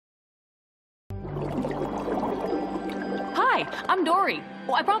Hi, I'm Dory.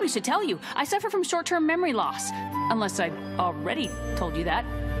 Well, I probably should tell you, I suffer from short-term memory loss. Unless I already told you that.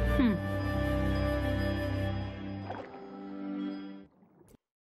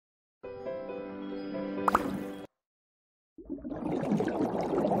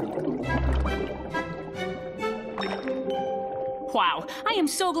 Wow, I am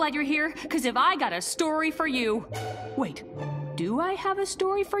so glad you're here, because if I got a story for you... Wait, do I have a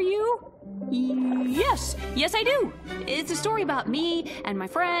story for you? Yes, I do. It's a story about me and my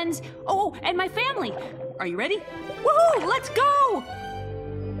friends. Oh, and my family. Are you ready? Woohoo, let's go!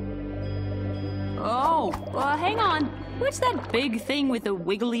 Oh, hang on. What's that big thing with the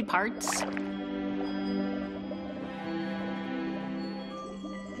wiggly parts?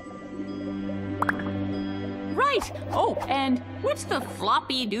 Right! Oh, and what's the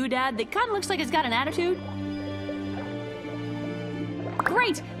floppy doodad that kind of looks like it's got an attitude?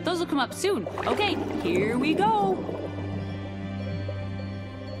 Great! Those will come up soon. Okay, here we go.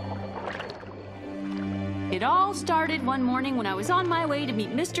 It all started one morning when I was on my way to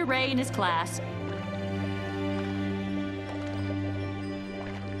meet Mr. Ray in his class.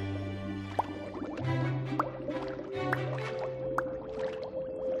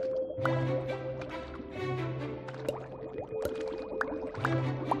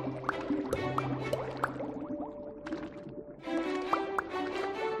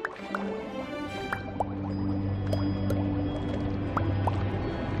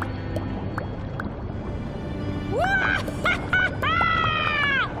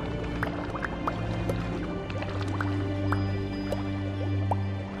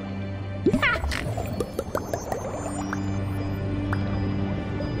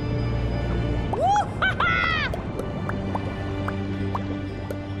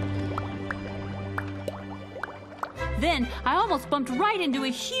 Then I almost bumped right into a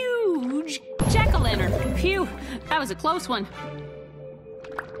huge jack-o'-lantern. Phew, that was a close one.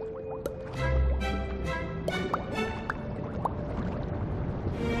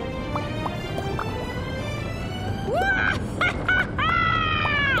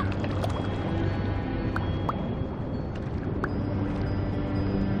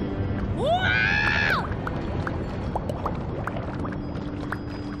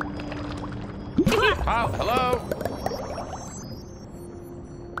 Oh, hello.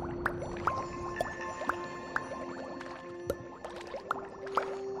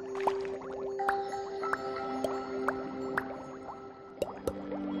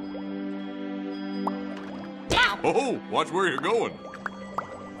 Oh, watch where you're going.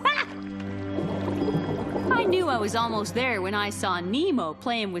 I knew I was almost there when I saw Nemo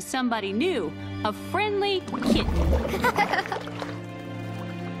playing with somebody new, a friendly kitten.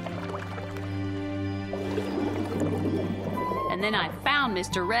 And then I found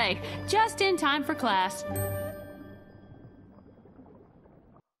Mr. Ray just in time for class.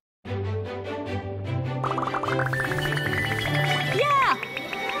 Yeah!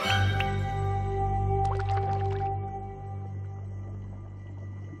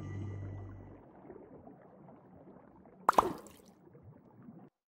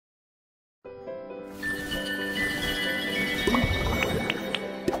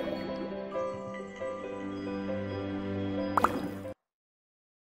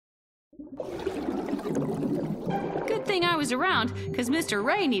 Good thing I was around, because Mr.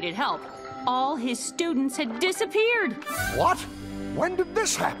 Ray needed help. All his students had disappeared. What? When did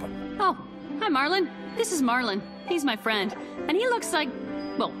this happen? Oh, hi, Marlin. This is Marlin. He's my friend. And he looks like,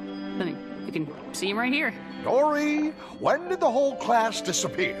 well, I mean, you can see him right here. Dory, when did the whole class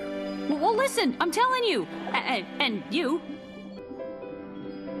disappear? Well, listen, I'm telling you. And you.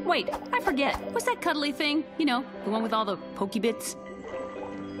 Wait, I forget. What's that cuddly thing? You know, the one with all the pokey bits?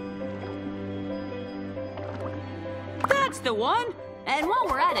 That's the one! And while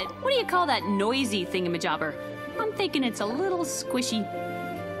we're at it, what do you call that noisy thingamajobber? I'm thinking it's a little squishy.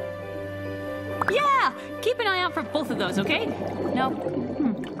 Yeah! Keep an eye out for both of those, okay? No.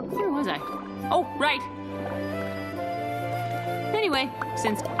 Where was I? Oh, right. Anyway,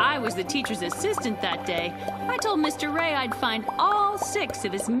 since I was the teacher's assistant that day, I told Mr. Ray I'd find all 6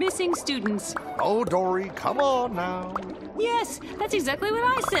 of his missing students. Oh, Dory, come on now. Yes, that's exactly what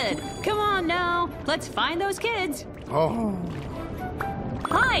I said. Come on now, let's find those kids. Oh.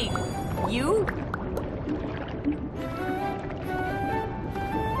 Hi, you.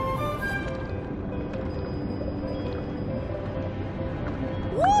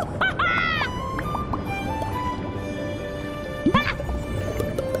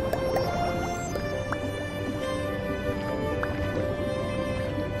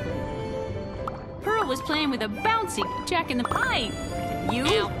 Pearl was playing with a bouncy jack in the pie. You?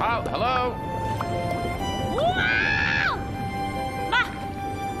 Oh, hello.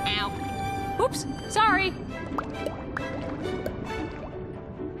 Oops, sorry.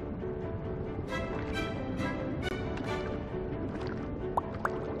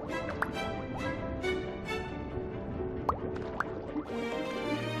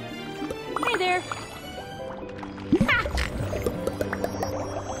 Hey there.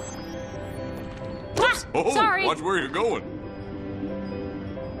 Oops, Oh, sorry. watch where you're going.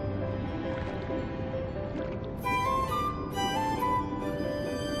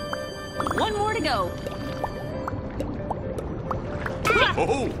 One more to go.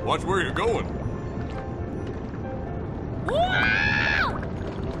 Oh, watch where you're going. Wow!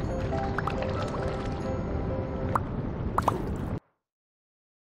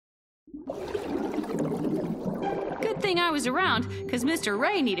 Good thing I was around, because Mr.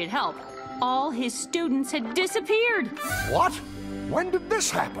 Ray needed help. All his students had disappeared. What? When did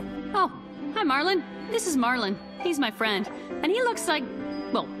this happen? Oh, hi, Marlin. This is Marlin. He's my friend. And he looks like,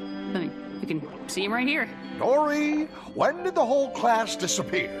 well, I mean, you can see him right here. Dory, when did the whole class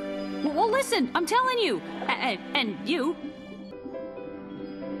disappear? Well, listen, I'm telling you. And you.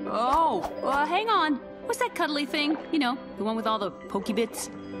 Oh, hang on. What's that cuddly thing? You know, the one with all the pokey bits?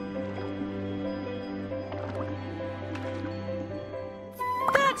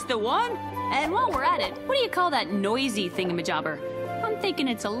 That's the one! And while we're at it, what do you call that noisy thingamajobber? I'm thinking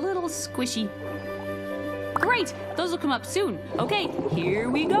it's a little squishy. Great! Those will come up soon. Okay, here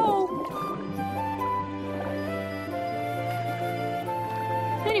we go.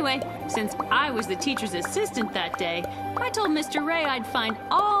 Anyway, since I was the teacher's assistant that day, I told Mr. Ray I'd find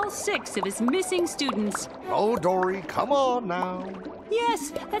all 6 of his missing students. Oh, Dory, come on now.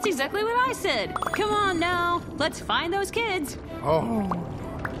 Yes, that's exactly what I said. Come on now, let's find those kids. Oh.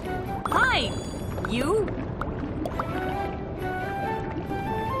 Hi, you.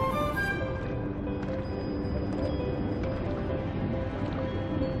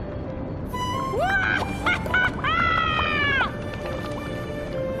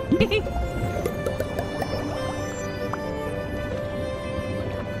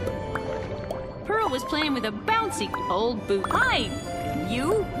 Pearl was playing with a bouncy old boot. Hi,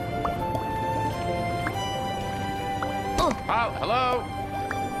 you. Oh, hello.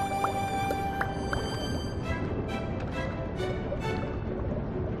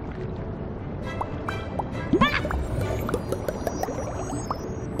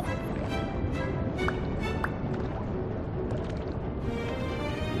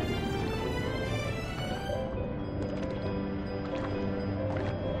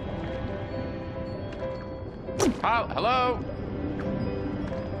 Oh, hello.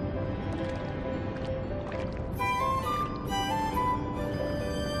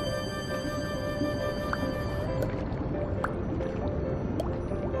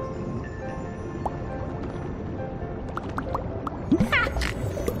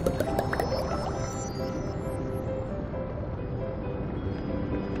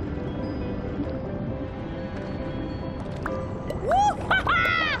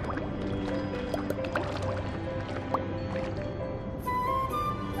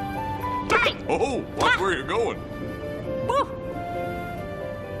 Oh, watch where you're going.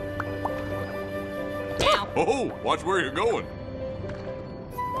 Oh, watch where you're going.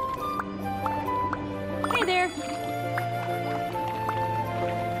 Hey there.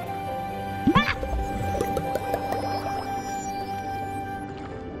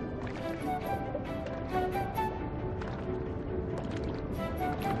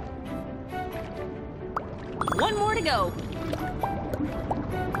 One more to go.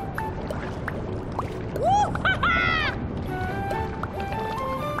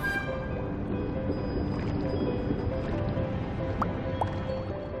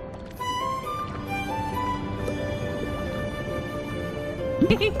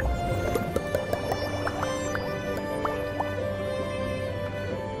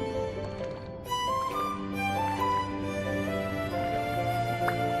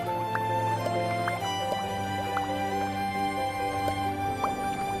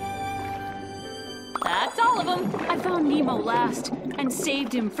 That's all of them. I found Nemo last and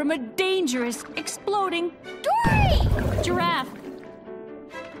saved him from a dangerous, exploding Dory! Giraffe.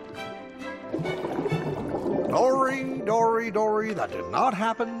 Dory, that did not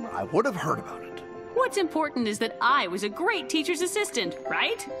happen. I would have heard about it. What's important is that I was a great teacher's assistant,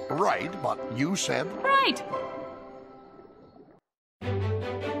 right? Right, but you said... Right.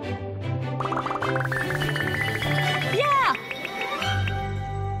 Yeah!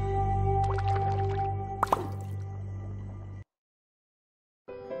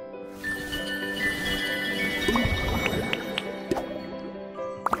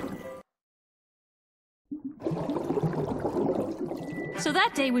 So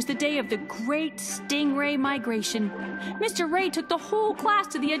that day was the day of the great Stingray Migration. Mr. Ray took the whole class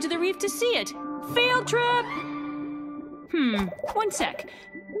to the edge of the reef to see it. Field trip! One sec.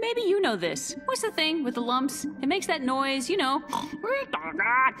 Maybe you know this. What's the thing with the lumps? It makes that noise, you know.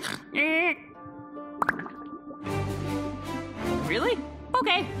 Really?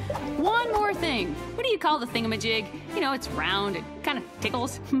 Okay. One more thing. What do you call the thingamajig? You know, it's round, it kind of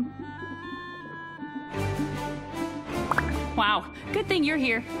tickles. Wow, good thing you're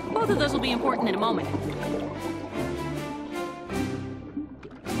here. Both of those will be important in a moment.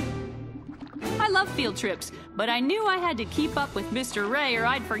 I love field trips, but I knew I had to keep up with Mr. Ray or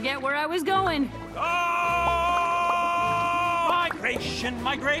I'd forget where I was going. Oh! Migration,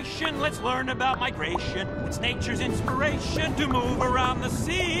 migration, let's learn about migration. It's nature's inspiration to move around the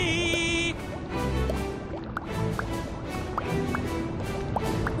sea.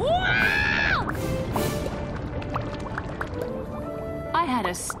 Wow! I had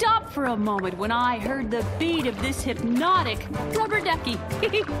to stop for a moment when I heard the beat of this hypnotic rubber ducky.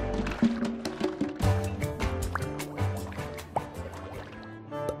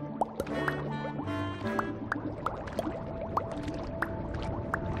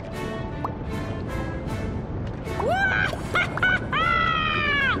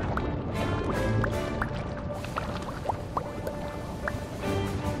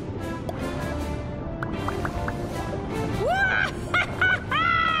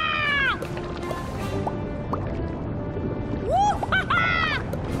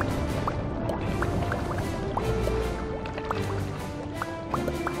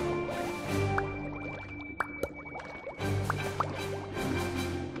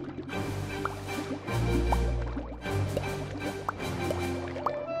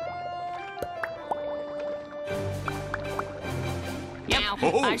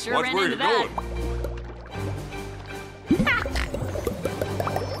 Oh, I sure watch ran where into you're that. going.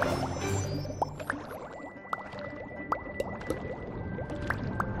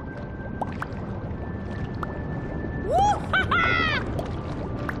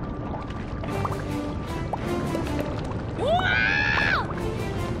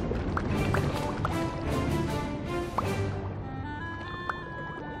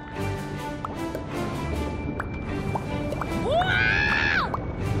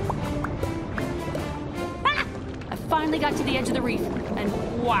 Finally got to the edge of the reef,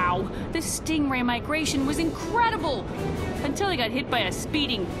 and wow, the Stingray Migration was incredible! Until I got hit by a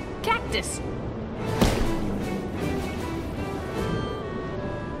speeding cactus.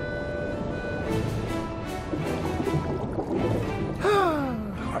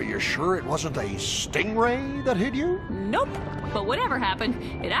 Are you sure it wasn't a stingray that hit you? Nope, but whatever happened,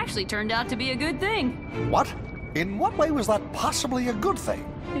 it actually turned out to be a good thing. What? In what way was that possibly a good thing?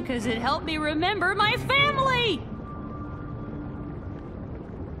 Because it helped me remember my family!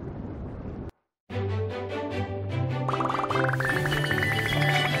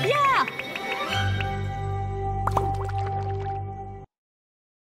 Yeah!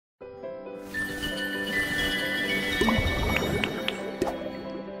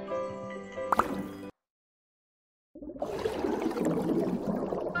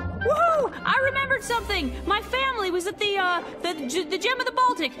 Woohoo! I remembered something! My family was at the Gem of the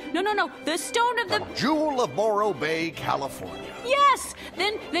Baltic. No, the Stone of the... Jewel of Morro Bay, California. Yes!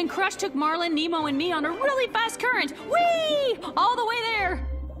 Then Crush took Marlin, Nemo, and me on a really fast current. Whee! All the way there.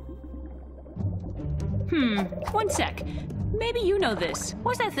 One sec. Maybe you know this.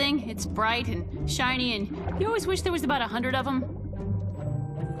 What's that thing? It's bright and shiny, and you always wish there was about 100 of them.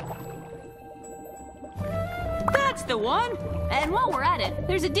 That's the one! And while we're at it,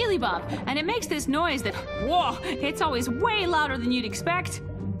 there's a dealy bob, and it makes this noise that, whoa, it's always way louder than you'd expect.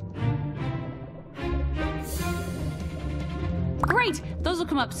 Great! Those will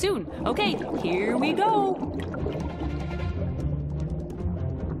come up soon. Okay, here we go.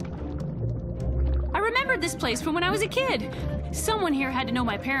 I remembered this place from when I was a kid. Someone here had to know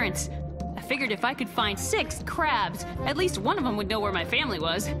my parents. I figured if I could find 6 crabs, at least one of them would know where my family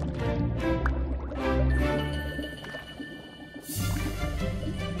was.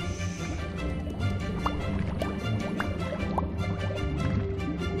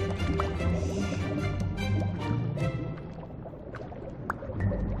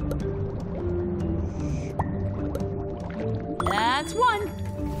 That's one.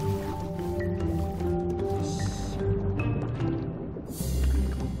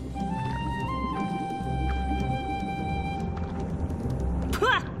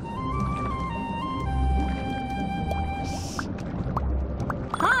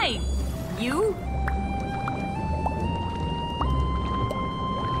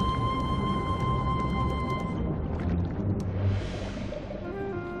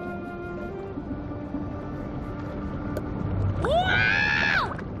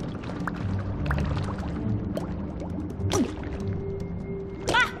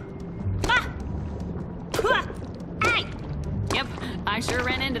 sure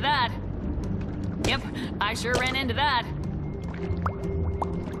ran into that. Yep, I sure ran into that.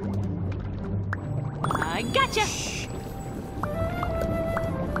 I gotcha!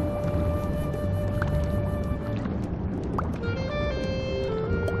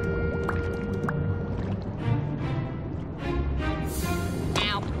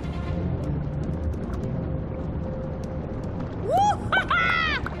 Ow. Woo-ha-ha!